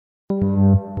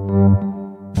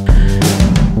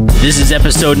This is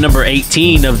episode number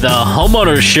 18 of the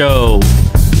Homeowner Show.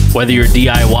 Whether you're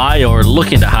DIY or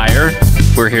looking to hire,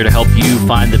 we're here to help you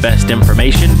find the best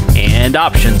information and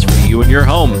options for you and your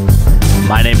home.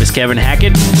 My name is Kevin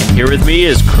Hackett, and here with me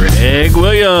is Craig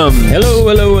Williams. Hello,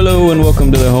 hello, hello, and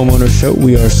welcome to the Homeowner Show.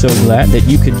 We are so glad that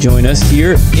you could join us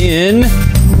here in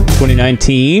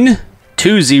 2019.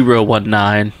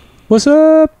 2019. What's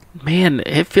up? Man,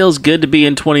 it feels good to be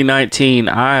in 2019.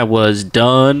 I was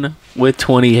done with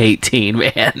 2018,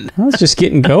 man. I was just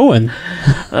getting going.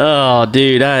 Oh,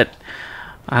 dude, I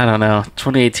don't know.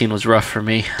 2018 was rough for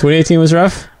me. 2018 was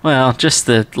rough? Well, just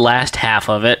the last half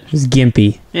of it. It was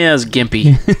gimpy. Yeah, it was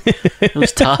gimpy. It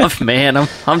was tough, man.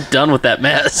 I'm done with that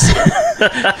mess.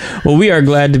 Well, we are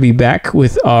glad to be back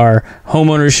with our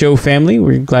Homeowner Show family.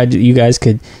 We're glad that you guys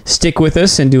could stick with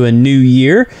us and do a new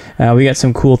year. We got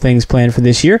some cool things planned for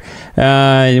this year.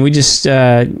 And we just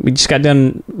got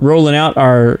done rolling out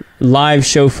our live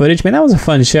show footage. Man, that was a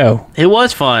fun show. It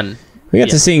was fun. We got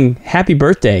to sing Happy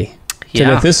Birthday to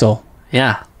the Thistle.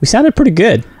 Yeah. We sounded pretty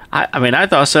good. I mean, I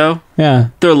thought so. Yeah.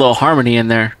 Threw a little harmony in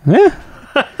there. Yeah.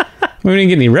 We didn't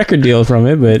get any record deal from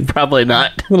it, but Probably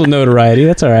not. a little notoriety.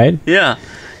 That's all right. Yeah.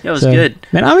 It was good.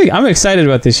 Man, I'm excited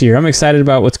about this year. I'm excited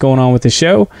about what's going on with the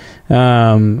show.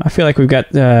 I feel like we've got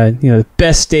the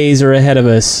best days are ahead of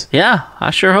us. Yeah,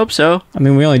 I sure hope so. I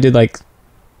mean, we only did like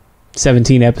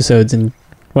 17 episodes, and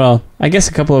well, I guess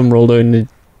a couple of them rolled into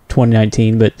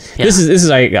 2019. But Yeah. this is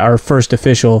like our first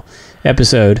official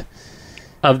episode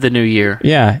Of the new year.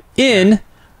 Yeah, in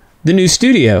the new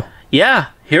studio, Yeah,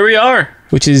 here we are.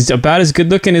 which is about as good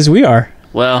looking as we are.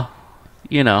 Well,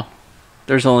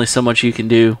 there's only so much you can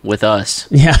do with us.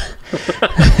 Yeah.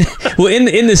 Well,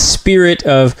 in the spirit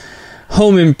of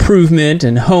home improvement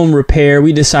and home repair,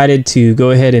 we decided to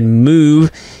go ahead and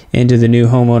move into the new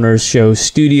Homeowners Show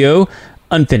studio,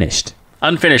 unfinished.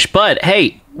 Unfinished, but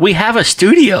hey, we have a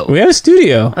studio. We have a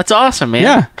studio. That's awesome, man.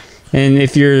 Yeah. And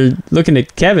if you're looking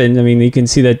at Kevin, I mean, you can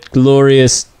see that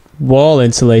glorious wall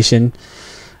insulation.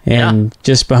 And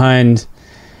just behind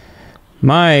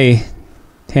my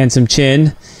handsome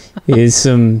chin is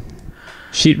some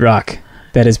sheetrock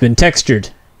that has been textured.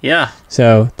 Yeah.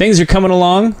 So things are coming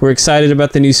along. We're excited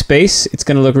about the new space. It's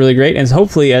going to look really great. And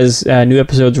hopefully as new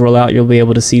episodes roll out, you'll be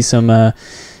able to see some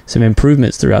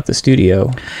improvements throughout the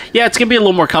studio. Yeah, it's going to be a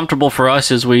little more comfortable for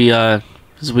us as we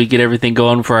get everything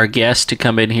going for our guests to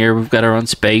come in here. We've got our own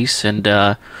space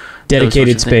and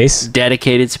Dedicated space.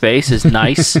 Dedicated space is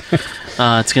nice. It's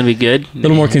going to be good. A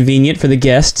little more convenient for the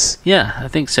guests. Yeah, I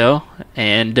think so.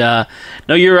 And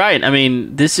no, you're right. I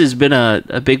mean, this has been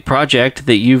a big project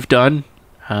that you've done.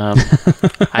 I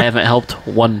haven't helped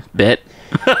one bit.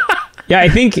 Yeah, I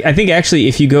think actually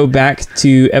if you go back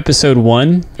to episode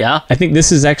 1, I think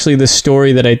this is actually the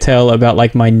story that I tell about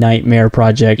like my nightmare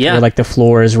project where like the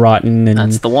floor is rotten and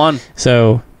that's the one.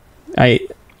 So I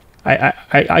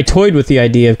toyed with the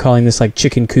idea of calling this like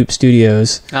Chicken Coop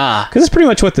Studios. Because that's pretty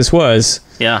much what this was.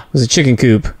 Yeah. It was a chicken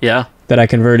coop. Yeah. That I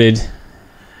converted.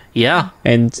 Yeah.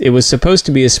 And it was supposed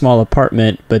to be a small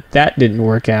apartment, but that didn't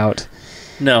work out.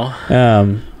 No.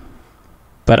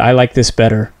 But I like this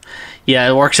better. Yeah,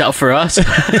 it works out for us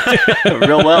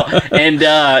real well. And,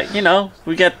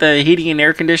 we got the heating and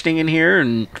air conditioning in here.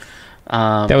 And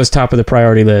that was top of the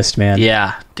priority list, man.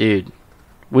 Yeah, dude.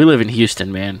 We live in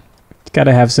Houston, man. Got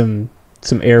to have some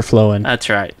air flowing. That's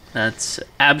right. That's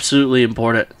absolutely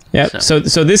important. Yeah. So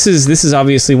this is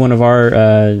obviously one of our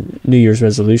New Year's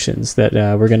resolutions that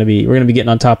we're gonna be getting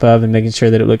on top of and making sure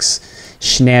that it looks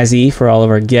snazzy for all of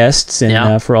our guests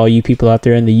and for all you people out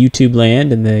there in the YouTube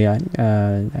land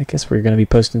and I guess we're gonna be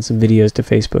posting some videos to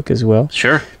Facebook as well.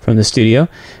 Sure. From the studio.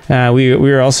 We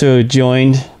were also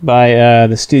joined by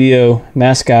the studio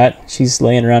mascot. She's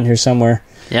laying around here somewhere.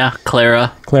 Yeah,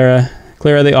 Clara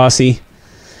the Aussie.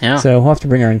 Yeah. So we'll have to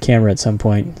bring her on camera at some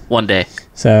point. One day.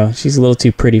 So she's a little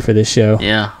too pretty for this show.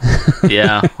 Yeah.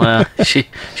 Yeah. Well,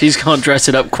 she's going to dress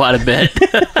it up quite a bit.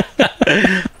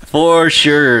 For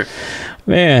sure.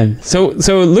 Man. So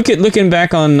looking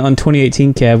back on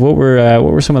 2018, Kev, what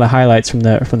were some of the highlights from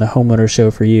the Homeowner Show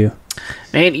for you?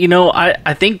 Man,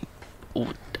 I think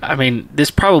this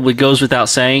probably goes without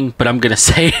saying, but I'm going to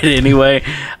say it anyway.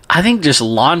 I think just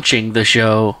launching the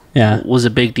show was a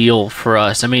big deal for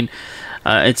us. I mean,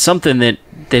 it's something that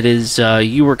is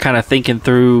you were kind of thinking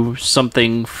through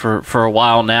something for a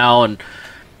while now and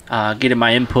getting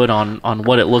my input on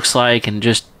what it looks like and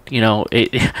just,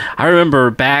 I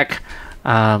remember back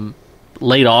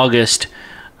late August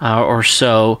or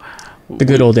so. The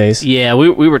good old days. Yeah,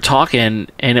 we were talking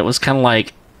and it was kind of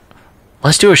like,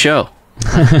 let's do a show.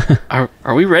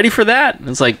 Are we ready for that? And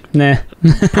it's like, nah,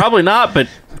 probably not, but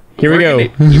Here we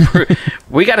go.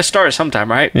 We got to start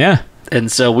sometime, right? Yeah. And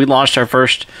so we launched our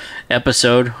first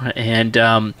episode.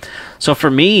 And so for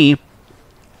me,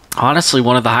 honestly,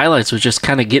 one of the highlights was just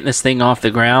kind of getting this thing off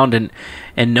the ground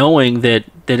and knowing that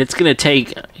it's going to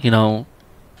take,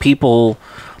 people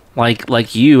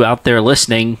like you out there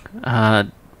listening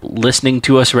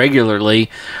to us regularly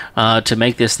to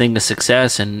make this thing a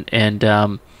success. And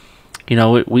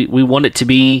we want it to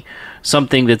be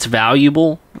something that's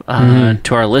valuable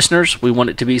to our listeners. We want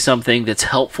it to be something that's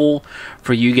helpful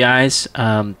for you guys.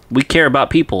 We care about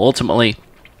people ultimately.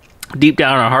 Deep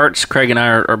down in our hearts, Craig and I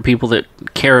are people that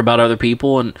care about other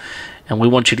people, and we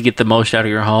want you to get the most out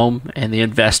of your home and the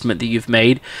investment that you've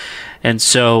made. And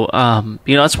so,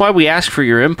 that's why we ask for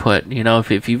your input.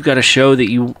 If you've got a show that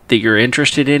you're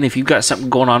interested in, if you've got something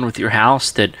going on with your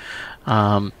house that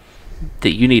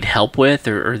you need help with,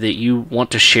 or that you want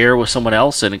to share with someone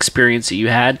else, an experience that you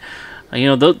had,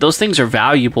 those things are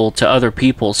valuable to other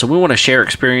people. So we want to share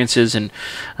experiences and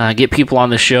get people on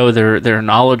the show that are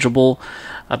knowledgeable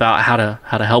about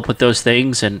how to help with those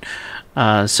things. And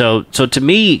so to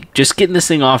me, just getting this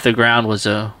thing off the ground was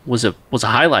a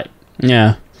highlight.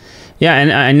 Yeah,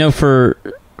 and I know for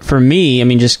me, I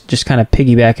mean, just kind of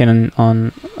piggybacking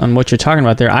on what you're talking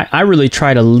about there, I really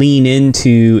try to lean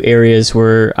into areas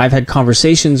where I've had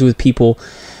conversations with people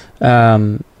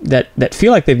that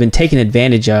feel like they've been taken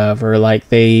advantage of, or like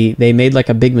they made like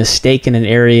a big mistake in an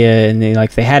area, and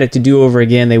they had it to do over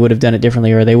again, they would have done it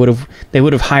differently, or they would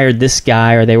have hired this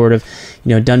guy, or they would have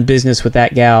done business with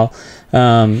that gal.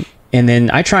 And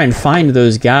then I try and find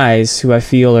those guys who I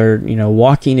feel are,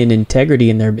 walking in integrity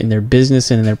in their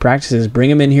business and in their practices, bring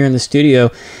them in here in the studio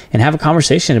and have a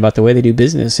conversation about the way they do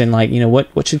business, and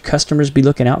what should customers be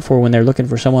looking out for when they're looking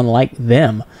for someone like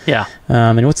them? Yeah.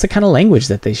 And what's the kind of language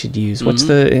that they should use? What's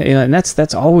and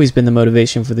that's always been the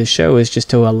motivation for this show, is just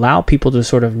to allow people to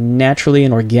sort of naturally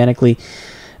and organically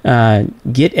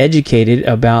get educated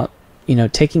about,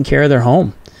 taking care of their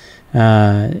home.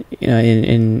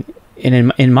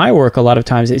 In my work, a lot of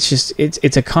times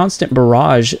it's a constant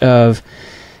barrage of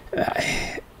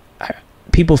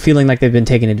people feeling like they've been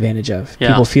taken advantage of. Yeah.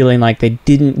 People feeling like they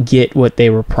didn't get what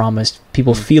they were promised.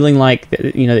 People feeling like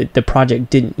the project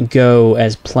didn't go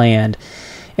as planned.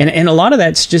 And a lot of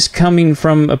that's just coming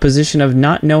from a position of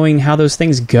not knowing how those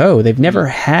things go. They've never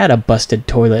had a busted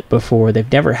toilet before.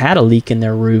 They've never had a leak in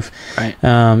their roof. Right.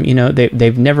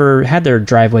 They've never had their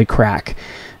driveway crack.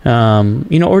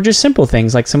 Or just simple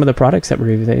things like some of the products that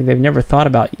they've never thought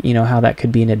about, how that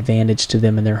could be an advantage to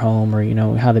them in their home, or,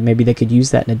 how maybe they could use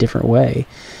that in a different way.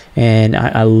 And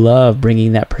I love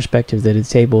bringing that perspective to the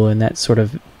table, and that sort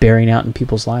of bearing out in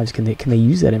people's lives. Can they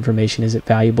use that information? Is it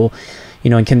valuable?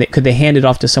 And could they hand it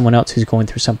off to someone else who's going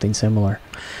through something similar?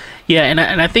 Yeah. And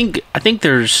I think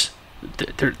there's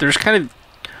kind of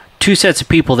two sets of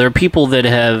people. There are people that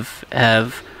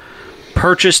have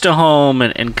purchased a home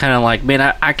and kind of like,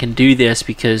 man, I can do this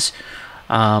because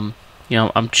I'm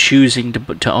choosing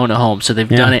to own a home, so they've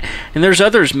done it. And there's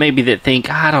others maybe that think,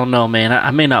 I don't know, man,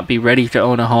 I may not be ready to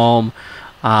own a home.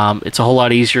 It's a whole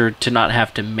lot easier to not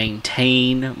have to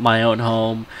maintain my own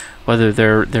home, whether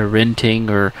they're renting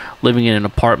or living in an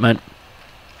apartment,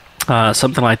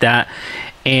 something like that.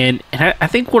 And I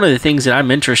think one of the things that I'm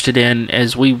interested in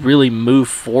as we really move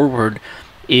forward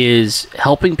is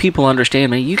helping people understand,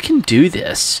 man, you can do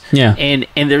this. Yeah. And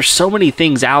there's so many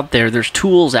things out there. There's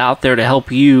tools out there to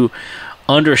help you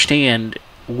understand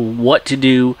what to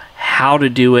do, how to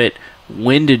do it,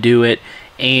 when to do it.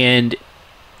 And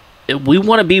we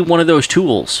want to be one of those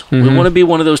tools. Mm-hmm. We want to be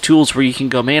one of those tools where you can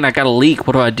go, man, I got a leak.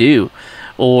 What do I do?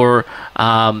 Or,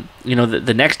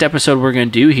 the next episode we're going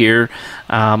to do here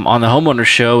on the Homeowner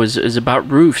Show is about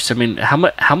roofs. I mean,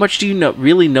 how much do you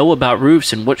really know about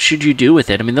roofs, and what should you do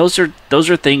with it? I mean, those are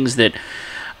things that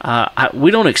we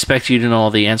don't expect you to know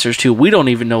all the answers to. We don't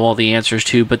even know all the answers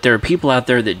to, but there are people out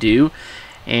there that do.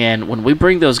 And when we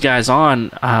bring those guys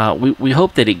on, we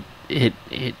hope that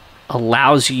it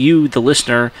allows you, the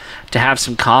listener, to have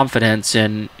some confidence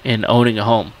in owning a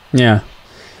home. Yeah.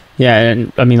 Yeah,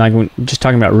 and I mean, like, when just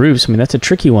talking about roofs, I mean, that's a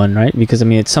tricky one, right? Because, I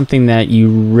mean, it's something that you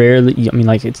rarely, I mean,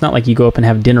 like, it's not like you go up and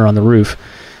have dinner on the roof.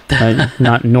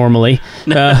 Not normally.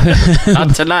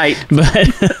 Not tonight.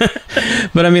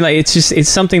 But I mean, like, it's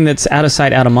something that's out of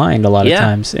sight, out of mind a lot of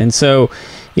times. And so,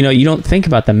 you don't think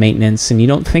about the maintenance, and you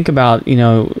don't think about,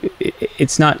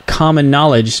 it's not common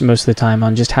knowledge most of the time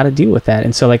on just how to deal with that.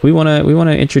 And so, like, we want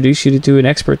to introduce you to an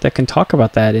expert that can talk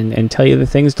about that and tell you the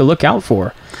things to look out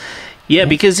for. Yeah,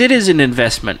 because it is an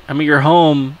investment. I mean, your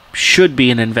home should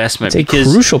be an investment. It's a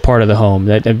crucial part of the home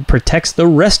that protects the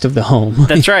rest of the home.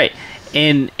 That's right.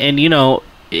 And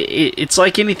it's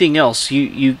like anything else.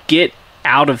 You get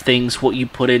out of things what you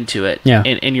put into it. Yeah.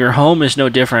 And your home is no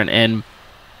different. And,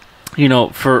 you know,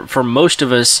 for most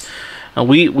of us,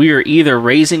 we are either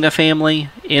raising a family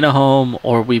in a home,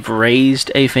 or we've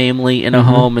raised a family in a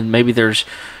home, and maybe there's,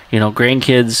 you know,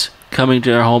 grandkids coming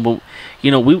to our home. But,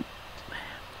 you know,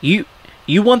 you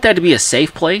want that to be a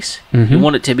safe place. You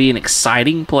want it to be an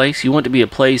exciting place. You want it to be a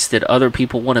place that other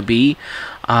people want to be.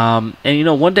 And, you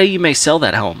know, one day you may sell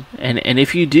that home. And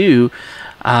if you do,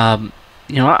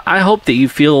 you know, I hope that you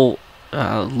feel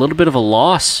a little bit of a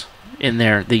loss in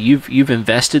there, that you've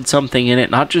invested something in it,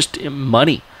 not just in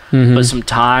money, but some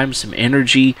time, some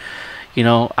energy. You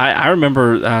know, I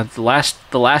remember the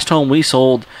last home we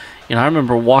sold. You know, I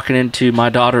remember walking into my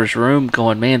daughter's room,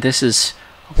 going, "Man, this is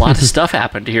a lot of stuff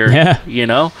happened here." Yeah. You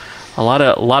know, a lot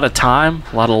of time,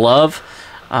 a lot of love,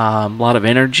 a lot of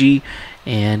energy,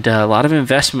 and a lot of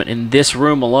investment in this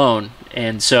room alone.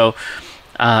 And so,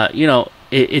 you know,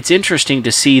 it's interesting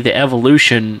to see the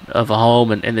evolution of a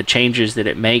home and the changes that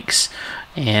it makes.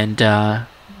 And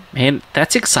man,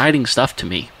 that's exciting stuff to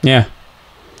me. Yeah.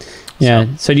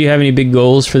 Yeah. So do you have any big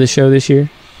goals for the show this year?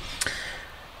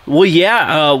 Well,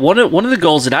 yeah. One of the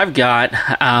goals that I've got,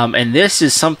 and this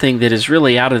is something that is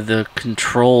really out of the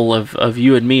control of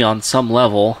you and me on some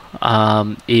level,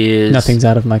 is... Nothing's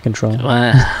out of my control.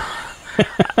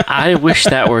 I wish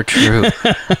that were true.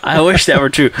 I wish that were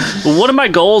true. But one of my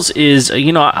goals is,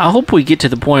 you know, I hope we get to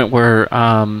the point where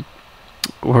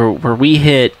we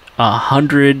hit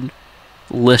 100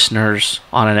 listeners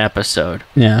on an episode.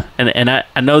 Yeah. And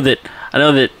I know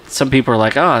that some people are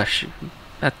like, "Oh,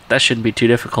 that shouldn't be too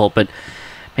difficult," but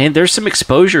man, there's some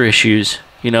exposure issues.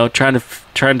 You know, trying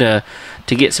to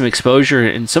get some exposure,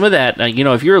 and some of that. You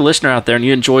know, if you're a listener out there and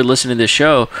you enjoy listening to this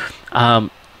show,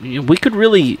 we could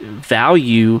really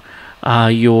value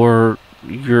your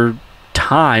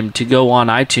time to go on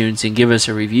iTunes and give us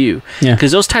a review. Yeah.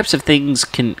 Because those types of things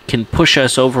can push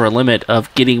us over a limit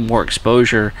of getting more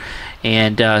exposure.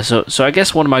 And so I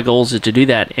guess one of my goals is to do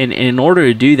that. And in order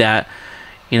to do that,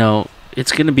 you know,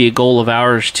 it's going to be a goal of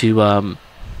ours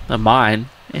of mine,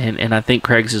 and I think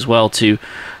Craig's as well, to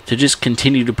just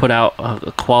continue to put out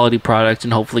a quality product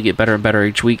and hopefully get better and better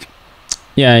each week.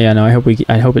 Yeah, no, I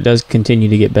hope it does continue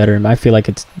to get better. And I feel like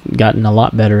it's gotten a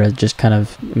lot better at just kind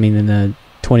of, I mean, in the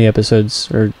 20 episodes,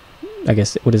 or I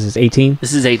guess, what is this, 18?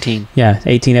 This is 18. Yeah,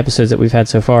 18 episodes that we've had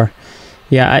so far.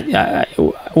 Yeah,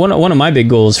 one of my big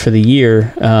goals for the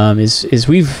year is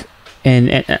we've,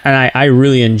 and I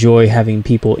really enjoy having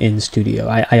people in studio.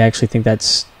 I actually think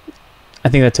that's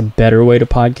a better way to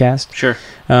podcast. Sure.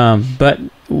 But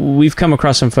we've come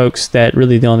across some folks that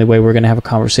really the only way we're going to have a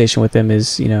conversation with them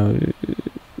is, you know,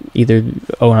 either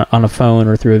on a phone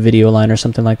or through a video line or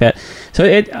something like that.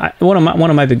 So one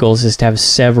of my big goals is to have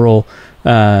several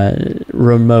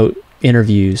remote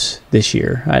interviews this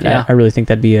year. I really think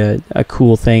that'd be a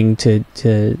cool thing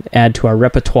to add to our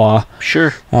repertoire.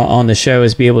 Sure. On the show,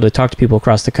 is be able to talk to people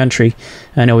across the country.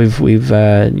 I know we've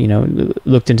you know,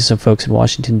 looked into some folks in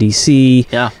Washington D.C.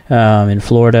 In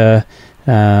Florida.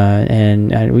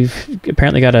 And we've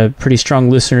apparently got a pretty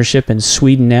strong listenership in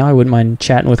Sweden now. I wouldn't mind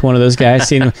chatting with one of those guys,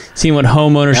 seeing what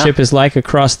home ownership is like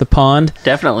across the pond.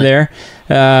 Definitely there.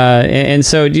 And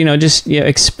so, you know, just, you know,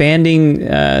 expanding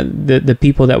the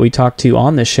people that we talk to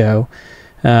on the show,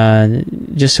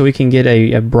 just so we can get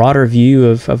a broader view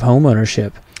of home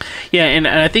ownership. Yeah, and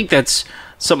I think that's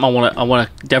something I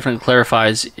want to definitely clarify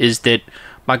is that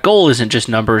my goal isn't just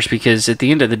numbers, because at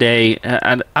the end of the day,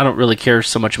 I don't really care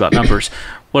so much about numbers.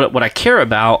 What I care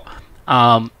about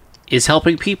is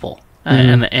helping people,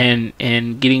 and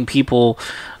getting people,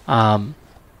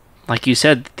 like you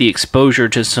said, the exposure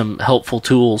to some helpful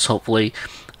tools, hopefully.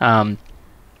 And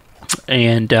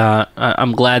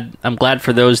I'm glad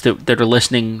for those that are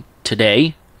listening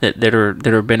today that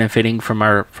are benefiting from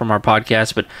our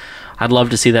podcast. But I'd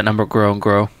love to see that number grow and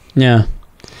grow. Yeah.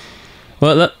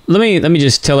 Well, let me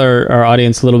just tell our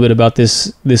audience a little bit about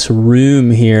this room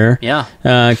here. Yeah.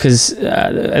 Because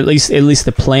at least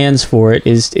the plans for it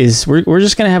is we're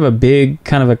just gonna have a big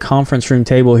kind of a conference room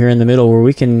table here in the middle where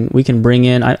we can bring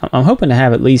in. I'm hoping to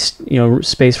have at least, you know,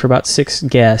 space for about 6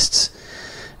 guests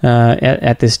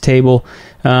at this table.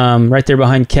 Right there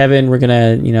behind Kevin, we're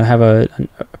gonna, you know, have a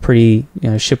pretty,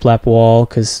 you know, shiplap wall,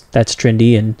 because that's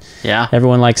trendy and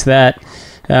everyone likes that.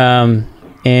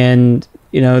 And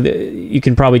you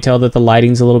can probably tell that the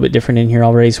lighting's a little bit different in here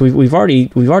already. So we've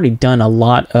already done a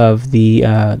lot of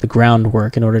the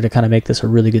groundwork in order to kind of make this a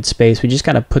really good space. We just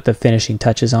got to put the finishing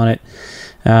touches on it.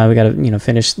 We got to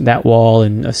finish that wall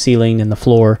and a ceiling and the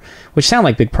floor, which sound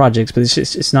like big projects, but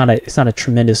it's not a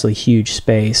tremendously huge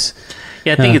space.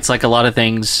 Yeah, I think it's like a lot of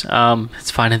things.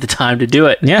 It's finding the time to do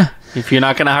it. Yeah. If you're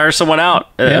not going to hire someone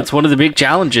out, that's one of the big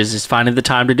challenges is finding the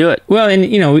time to do it. Well, and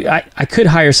I could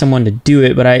hire someone to do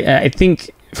it, but I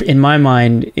think in my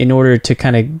mind, in order to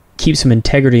kind of keep some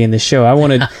integrity in the show,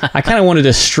 I kind of wanted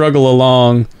to struggle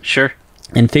along, sure,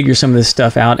 and figure some of this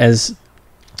stuff out as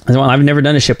well. I've never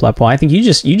done a shiplap wall. I think you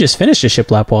just finished a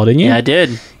shiplap wall, didn't you? Yeah, I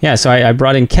did. Yeah, so I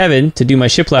brought in Kevin to do my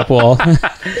shiplap wall.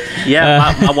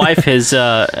 Yeah, my wife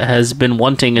has been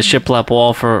wanting a shiplap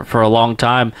wall for a long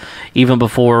time, even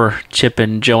before Chip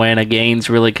and Joanna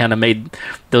Gaines really kind of made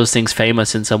those things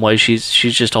famous in some ways. She's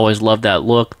just always loved that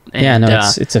look. And, yeah,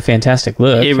 no, it's a fantastic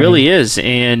look. It really is,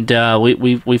 and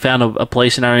we found a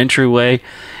place in our entryway,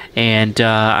 and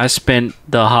I spent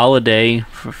the holiday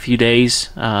for a few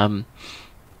days.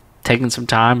 Taking some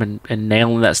time and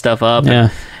nailing that stuff up. Yeah.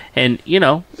 And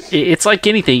it's like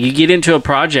anything. You get into a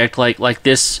project like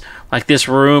this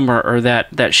room or that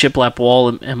shiplap wall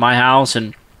in my house,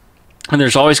 and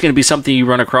there's always going to be something you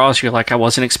run across. You're like, I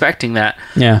wasn't expecting that.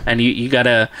 Yeah. And you got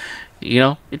to,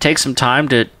 it takes some time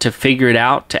to figure it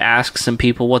out, to ask some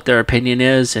people what their opinion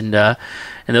is and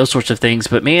those sorts of things.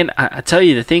 But man, I tell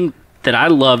you, the thing that I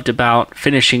loved about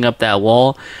finishing up that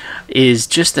wall is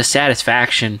just the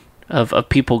satisfaction of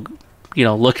people,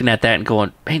 looking at that and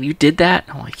going, man, you did that?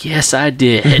 I'm like, yes, I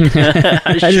did.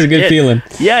 That's a good feeling.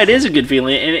 Yeah, it is a good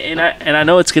feeling. And I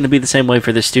know it's going to be the same way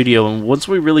for the studio. And once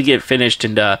we really get finished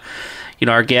and,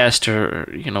 our guest or,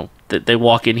 they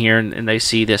walk in here and they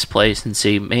see this place and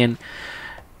see, man,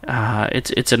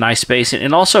 it's a nice space.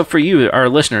 And also for you, our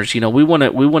listeners, we want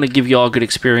to give you all a good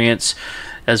experience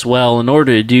as well. In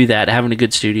order to do that, having a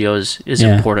good studio is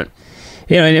important.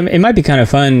 And it might be kind of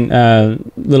fun a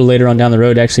little later on down the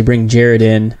road to actually bring Jared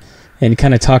in and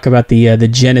kind of talk about the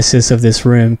genesis of this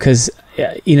room, because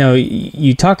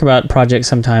you talk about projects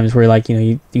sometimes where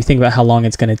you think about how long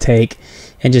it's going to take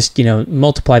and just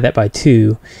multiply that by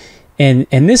 2, and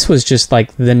this was just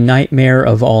like the nightmare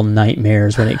of all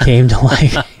nightmares when it came to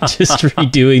just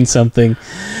redoing something,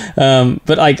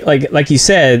 but like you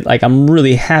said, I'm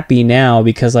really happy now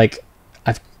because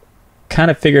kind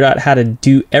of figured out how to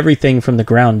do everything from the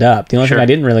ground up. The only thing I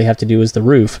didn't really have to do was the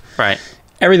roof. Right.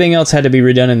 Everything else had to be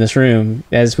redone in this room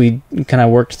as we kind of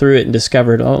worked through it and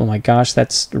discovered, oh my gosh,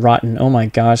 that's rotten. Oh my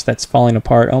gosh, that's falling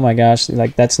apart. Oh my gosh,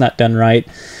 that's not done right.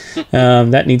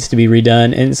 That needs to be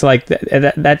redone. And it's like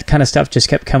that kind of stuff just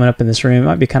kept coming up in this room. It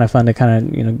might be kind of fun to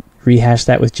kind of, rehash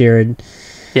that with Jared.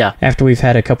 Yeah. After we've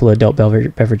had a couple of adult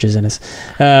beverages in us.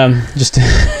 Just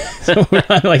so we're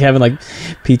not having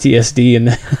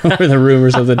PTSD over the room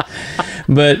or something.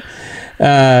 But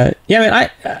yeah,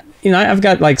 I mean, I've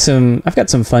got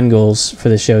some fun goals for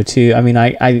the show too. I mean,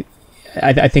 I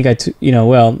think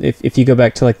if you go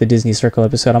back to the Disney Circle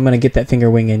episode, I'm going to get that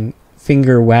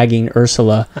finger wagging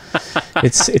Ursula.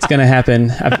 It's going to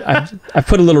happen. I've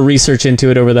put a little research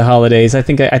into it over the holidays. I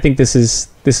think this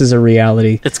is a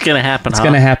reality. It's going to happen. It's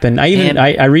going to happen.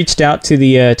 I reached out to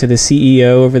the CEO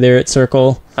over there at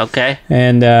Circle. Okay.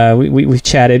 And we've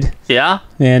chatted. Yeah.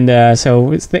 And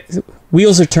so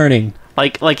wheels are turning.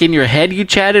 Like in your head you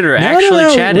chatted or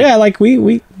actually chatted? Yeah,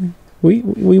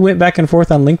 we went back and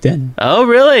forth on LinkedIn. Oh,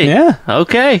 really? Yeah.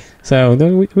 Okay. So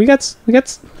we got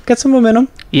some momentum.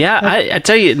 Yeah, I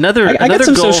tell you another got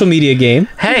some goal. Social media game.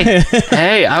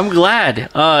 Hey, I'm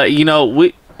glad.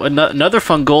 Another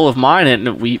fun goal of mine,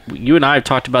 and you and I have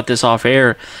talked about this off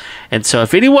air. And so,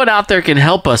 if anyone out there can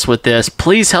help us with this,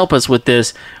 please help us with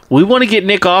this. We want to get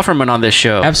Nick Offerman on this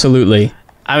show. Absolutely.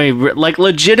 I mean,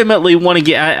 legitimately want to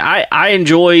get. I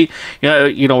enjoy.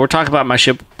 We're talking about my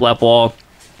shiplap wall.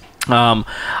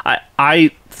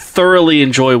 I thoroughly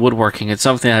enjoy woodworking. It's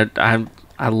something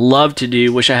I love to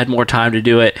do. Wish I had more time to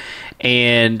do it.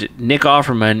 And Nick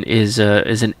Offerman is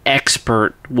an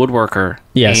expert woodworker.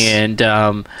 Yes. And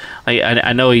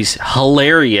I know he's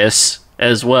hilarious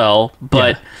as well.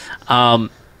 But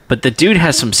but the dude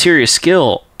has some serious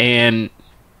skill, and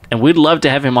we'd love to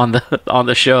have him on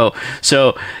the show.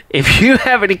 So if you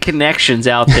have any connections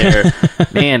out there,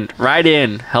 man, write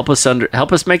in. Help us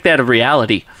make that a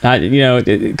reality.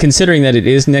 Considering that it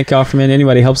is Nick Offerman,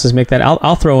 anybody helps us make that.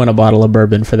 I'll throw in a bottle of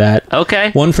bourbon for that.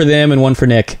 Okay. One for them and one for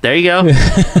Nick. There you go.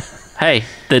 Hey,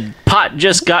 the pot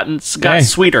just got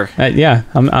sweeter. Yeah,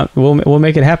 we'll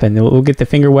make it happen. We'll get the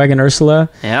finger wagging Ursula.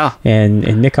 Yeah.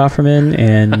 And Nick Offerman,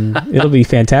 and it'll be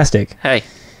fantastic. Hey.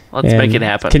 Let's make it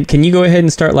happen. Can you go ahead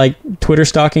and start like Twitter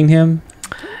stalking him?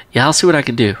 Yeah, I'll see what I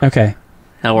can do. Okay.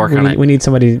 I'll work on it. We need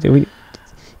somebody.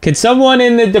 Can someone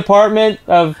in the department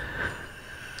of...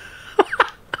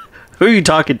 Who are you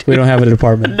talking to? We don't have a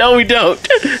department. No, we don't.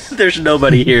 There's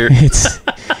nobody here. It's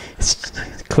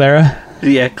Clara.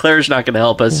 Yeah, Clara's not going to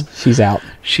help us. She's out.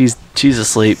 She's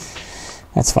asleep.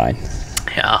 That's fine.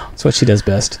 Yeah. That's what she does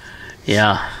best.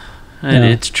 Yeah. And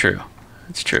it's true.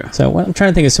 It's true. So I'm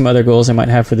trying to think of some other goals I might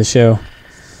have for the show.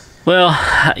 Well,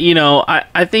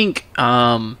 I think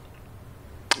one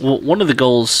of the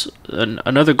goals,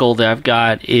 another goal that I've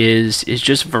got is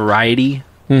just variety.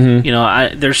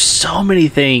 Mm-hmm. There's so many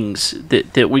things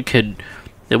that we could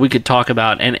talk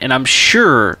about, and I'm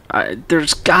sure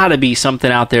there's got to be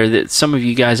something out there that some of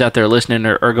you guys out there listening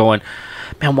are going,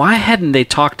 man, why hadn't they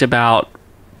talked about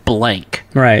blank?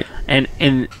 Right. And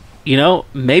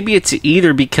maybe it's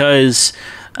either because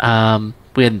we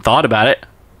hadn't thought about it,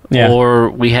 or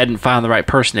we hadn't found the right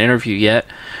person to interview yet,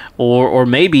 or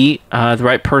maybe the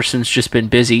right person's just been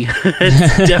busy.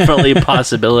 It's definitely a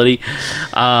possibility.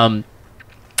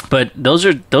 But those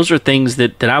are things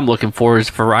that I'm looking for, is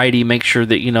variety. Make sure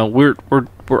that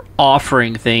we're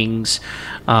offering things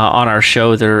on our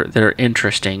show that are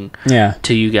interesting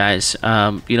to you guys.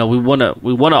 We want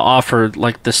to offer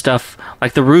like the stuff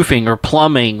like the roofing or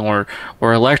plumbing or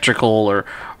electrical or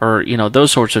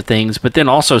those sorts of things. But then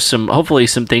also hopefully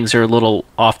some things that are a little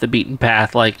off the beaten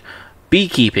path, like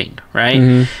beekeeping, right?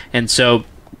 Mm-hmm. And so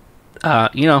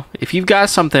if you've got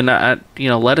something,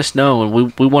 let us know,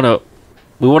 and we want to.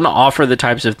 We want to offer the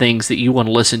types of things that you want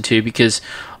to listen to, because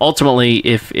ultimately,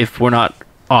 if we're not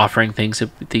offering things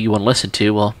that you want to listen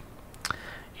to, well,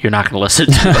 you're not going to listen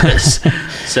to us.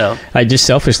 So I just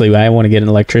selfishly, I want to get an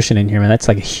electrician in here, man. That's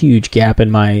like a huge gap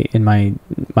in my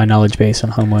knowledge base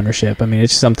on home ownership. I mean,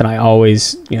 it's something I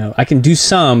always, I can do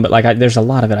some, but like there's a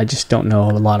lot of it I just don't know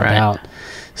a lot about.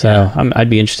 So I'd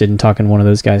be interested in talking to one of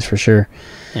those guys for sure.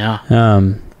 Yeah.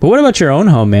 But what about your own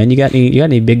home, man? You got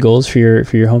any big goals for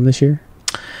your home this year?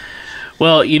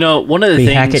 Well, one of the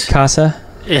things... Hackett Casa?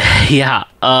 Yeah.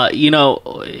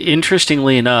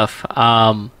 Interestingly enough,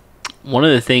 one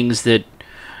of the things that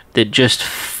just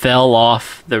fell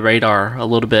off the radar a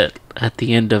little bit at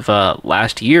the end of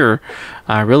last year,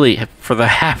 really for the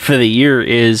half of the year,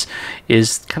 is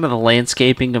kind of the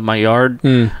landscaping of my yard.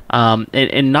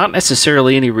 And not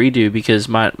necessarily any redo, because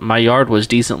my yard was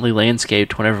decently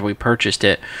landscaped whenever we purchased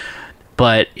it.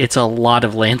 But it's a lot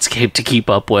of landscape to keep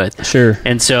up with. Sure.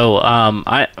 And so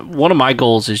one of my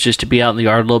goals is just to be out in the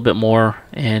yard a little bit more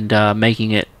and making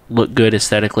it look good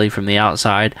aesthetically from the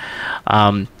outside,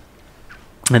 and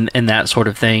that sort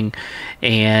of thing.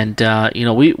 And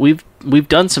we've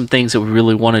done some things that we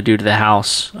really want to do to the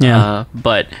house. Yeah.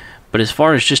 But as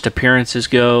far as just appearances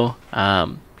go,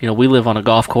 we live on a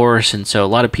golf course, and so a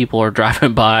lot of people are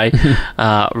driving by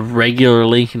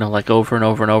regularly, like over and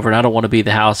over and over. And I don't want to be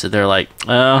the house that they're like,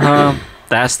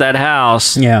 that's that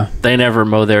house. Yeah. They never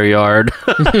mow their yard.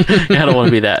 I don't want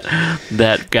to be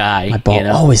that guy. My ball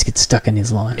always gets stuck in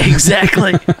his lawn.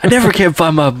 Exactly. I never can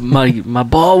find my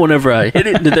ball whenever I hit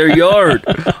it into their yard.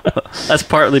 That's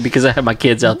partly because I have my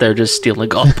kids out there just stealing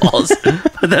golf balls.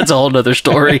 But that's a whole nother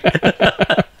story.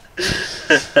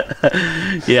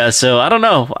 Yeah, so I don't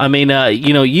know. I mean,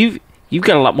 you've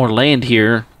got a lot more land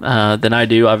here than I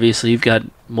do. Obviously, you've got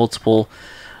multiple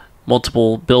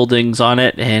buildings on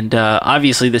it, and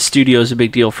obviously the studio is a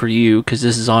big deal for you because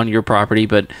this is on your property.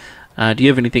 But do you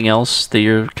have anything else that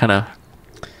you're kind of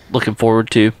looking forward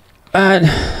to?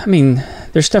 I mean,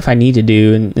 there's stuff I need to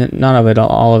do, and none of it,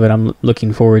 all of it, I'm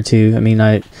looking forward to. I mean,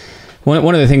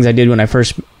 one of the things I did when I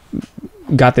first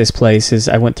got this place is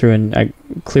I went through and I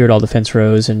cleared all the fence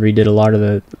rows and redid a lot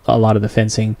of the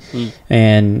fencing,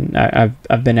 and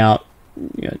I've been out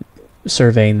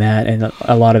surveying that, and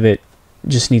a lot of it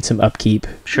just needs some upkeep.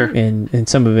 Sure. And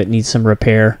some of it needs some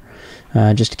repair,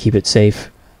 just to keep it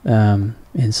safe. And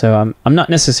so I'm not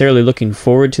necessarily looking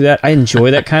forward to that. I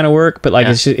enjoy that kind of work, but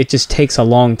it just takes a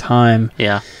long time.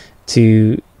 Yeah.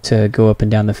 To go up and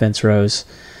down the fence rows.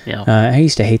 Yeah. I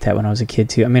used to hate that when I was a kid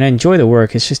too. I mean, I enjoy the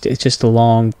work. It's just it takes a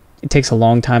long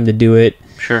time to do it.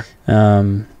 Sure.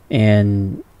 And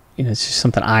it's just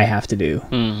something I have to do.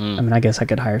 Mm-hmm. I mean, I guess I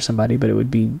could hire somebody, but it would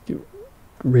be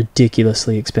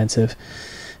ridiculously expensive.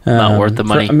 Not worth the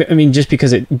money. I mean, just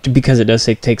because it does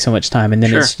take so much time, and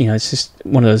then it's just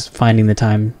one of those finding the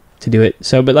time to do it.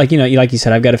 So, but like you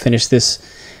said, I've got to finish this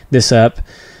up.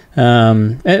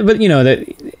 But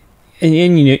that,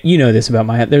 and you know this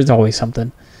about there's always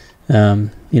something. Yeah.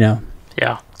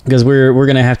 Because we're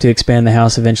gonna have to expand the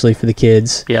house eventually for the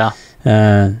kids. Yeah.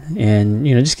 And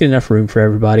just get enough room for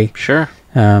everybody. Sure.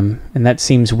 And that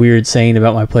seems weird saying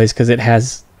about my place because it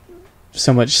has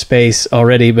so much space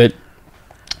already, but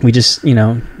we just, we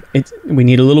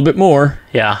need a little bit more.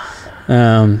 Yeah.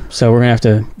 So we're gonna have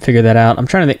to figure that out. I'm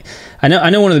trying to think. I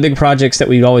know one of the big projects that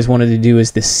we've always wanted to do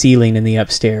is the ceiling in the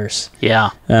upstairs. Yeah.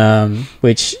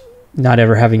 Which, not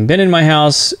ever having been in my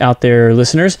house out there,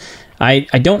 listeners, I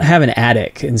don't have an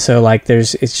attic, and so like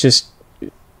it's just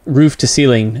roof to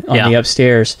ceiling on the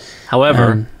upstairs.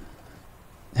 However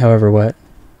what?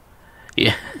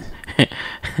 Yeah.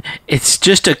 It's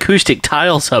just acoustic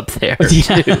tiles up there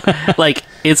too.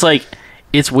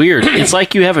 It's weird. It's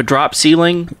like you have a drop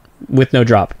ceiling with no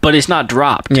drop, but it's not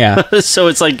dropped. Yeah. So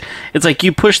it's like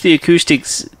you push the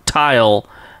acoustics tile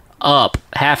up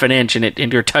half an inch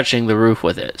and you're touching the roof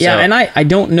with it. Yeah, so, and I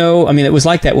don't know. I mean, it was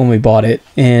like that when we bought it,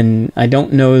 and I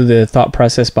don't know the thought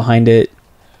process behind it.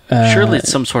 Surely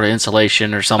it's some sort of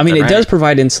insulation or something. I mean, it does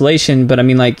provide insulation, but I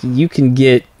mean, like you can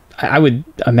get. I would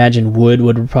imagine wood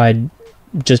would provide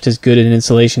just as good an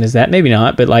insulation as that. Maybe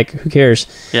not, but like, who cares?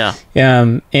 Yeah.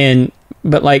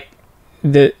 But like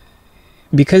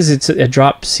because it's a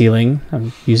drop ceiling,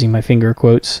 I'm using my finger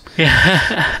quotes.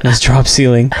 Yeah. This drop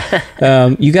ceiling.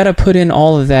 You got to put in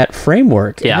all of that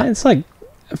framework. Yeah. And it's like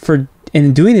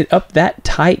and doing it up that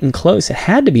tight and close, it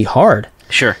had to be hard.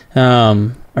 Sure.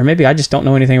 Or maybe I just don't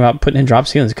know anything about putting in drop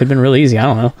ceilings. It could have been really easy. I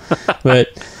don't know. But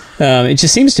it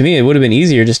just seems to me it would have been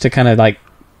easier just to kind of like,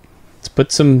 let's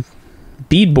put some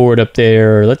beadboard up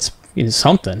there, or let's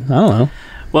something. I don't know.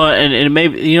 Well, and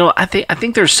maybe I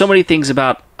think there's so many things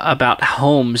about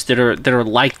homes that are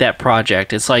like that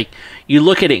project. It's like you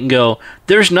look at it and go,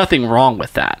 there's nothing wrong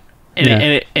with that,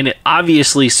 and it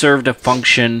obviously served a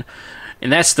function,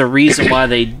 and that's the reason why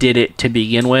they did it to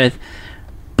begin with.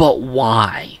 But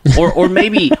why? Or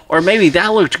maybe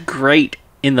that looked great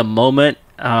in the moment,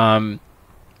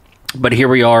 but here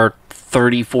we are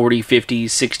 30, 40, 50,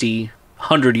 60,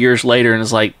 100 years later, and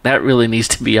it's like, that really needs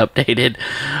to be updated.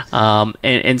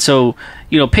 And so,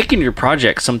 picking your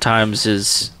project sometimes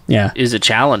is a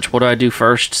challenge. What do I do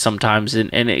first sometimes?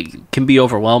 And it can be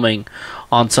overwhelming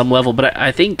on some level. But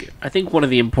I think one of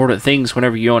the important things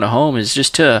whenever you own a home is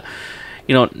just to,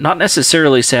 not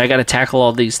necessarily say I got to tackle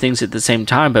all these things at the same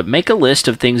time, but make a list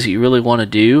of things that you really want to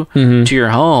do to your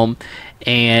home,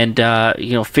 and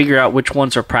figure out which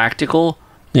ones are practical.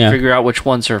 Yeah. Figure out which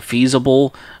ones are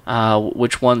feasible,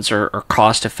 which ones are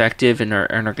cost effective and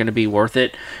are going to be worth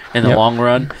it in the long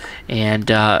run. And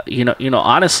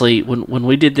honestly, when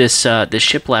we did this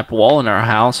shiplap wall in our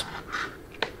house,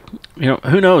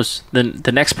 who knows?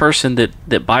 The next person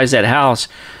that buys that house,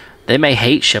 they may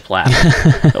hate shiplap,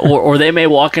 or they may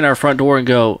walk in our front door and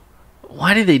go,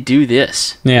 "Why did they do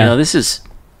this? Yeah. This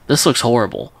looks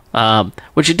horrible."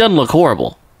 Which it doesn't look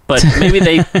horrible. But maybe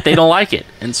they don't like it,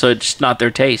 and so it's just not their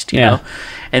taste, you know?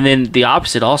 And then the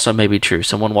opposite also may be true.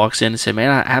 Someone walks in and says, man,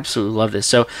 I absolutely love this.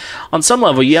 So on some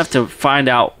level, you have to find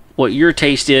out what your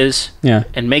taste is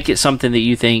and make it something that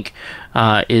you think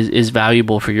is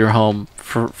valuable for your home,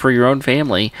 for your own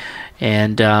family.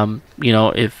 And,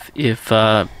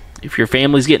 if your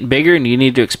family's getting bigger and you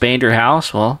need to expand your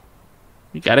house, well,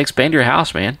 you got to expand your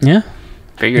house, man. Yeah.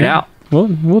 Figure it out. We'll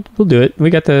do it. We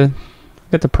got the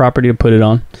property to put it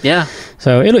on. Yeah.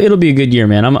 So it'll be a good year,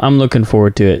 man. I'm looking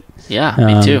forward to it. Yeah,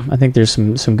 me too. I think there's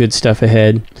some good stuff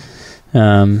ahead.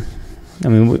 I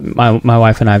mean, my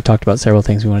wife and I have talked about several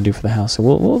things we want to do for the house. So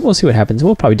we'll see what happens.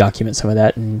 We'll probably document some of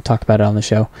that and talk about it on the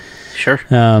show. Sure.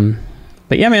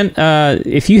 But yeah, man,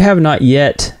 if you have not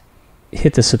yet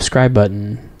hit the subscribe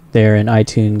button there in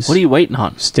iTunes. What are you waiting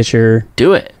on? Stitcher.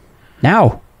 Do it.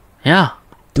 Now. Yeah.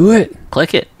 Do it.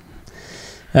 Click it.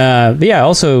 But yeah,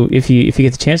 also, if you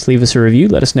get the chance, leave us a review.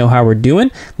 Let us know how we're doing.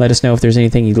 Let us know if there's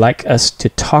anything you'd like us to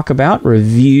talk about,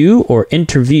 review, or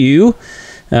interview.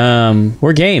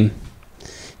 We're game.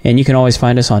 And you can always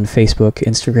find us on Facebook,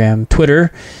 Instagram,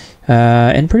 Twitter,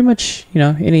 and pretty much,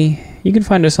 you can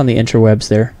find us on the interwebs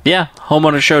there. Yeah,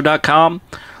 homeownershow.com.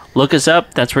 Look us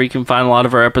up. That's where you can find a lot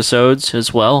of our episodes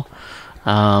as well.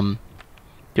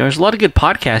 There's a lot of good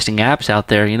podcasting apps out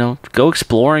there. Go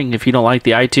exploring if you don't like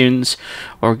the iTunes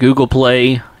or Google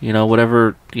Play.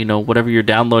 Whatever you're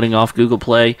downloading off Google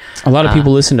Play. A lot of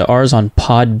people listen to ours on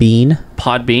Podbean.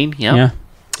 Podbean, yeah.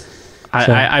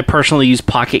 I personally use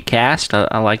Pocket Cast.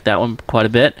 I like that one quite a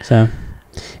bit. So,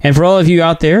 and for all of you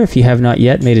out there, if you have not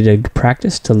yet made it a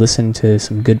practice to listen to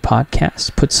some good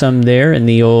podcasts, put some there in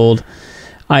the old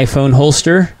iPhone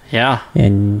holster. Yeah.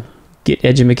 And get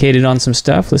educated on some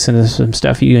stuff, listen to some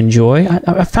stuff you enjoy.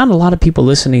 I found a lot of people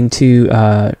listening to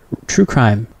true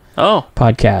crime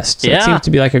podcasts. So it seems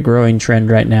to be like a growing trend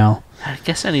right now. I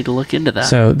guess I need to look into that.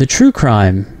 So the true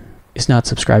crime is not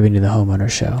subscribing to the Homeowner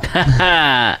Show.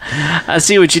 I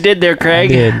see what you did there,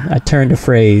 Craig. I did. I turned a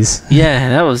phrase. Yeah,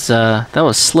 that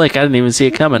was slick. I didn't even see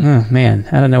it coming. Oh man,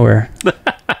 out of nowhere.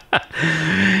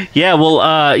 Yeah, well,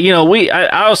 I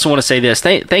also want to say this.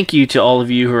 Thank you to all of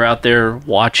you who are out there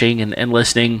watching and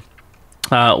listening.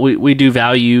 We do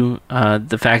value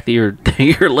the fact that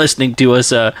you're listening to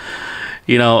us. It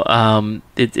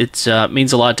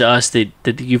means a lot to us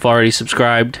that you've already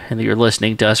subscribed and that you're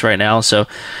listening to us right now. So,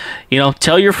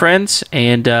 tell your friends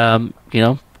and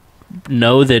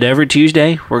know that every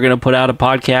Tuesday we're going to put out a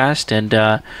podcast, and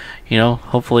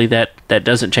hopefully that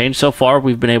doesn't change. So far,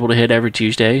 we've been able to hit every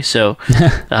Tuesday. So,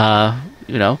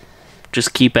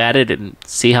 just keep at it and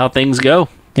see how things go.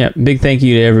 Yeah, big thank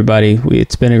you to everybody.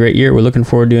 It's been a great year. We're looking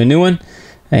forward to a new one,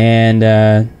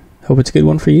 and hope it's a good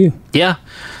one for you. Yeah.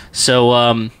 So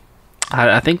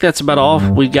I think that's about all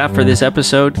we got for this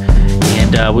episode,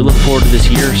 and we look forward to this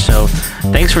year. So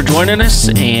thanks for joining us,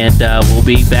 and we'll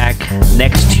be back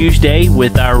next Tuesday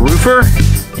with our roofer,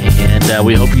 and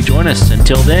we hope you join us.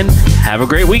 Until then, have a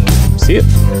great week. See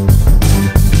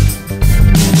you.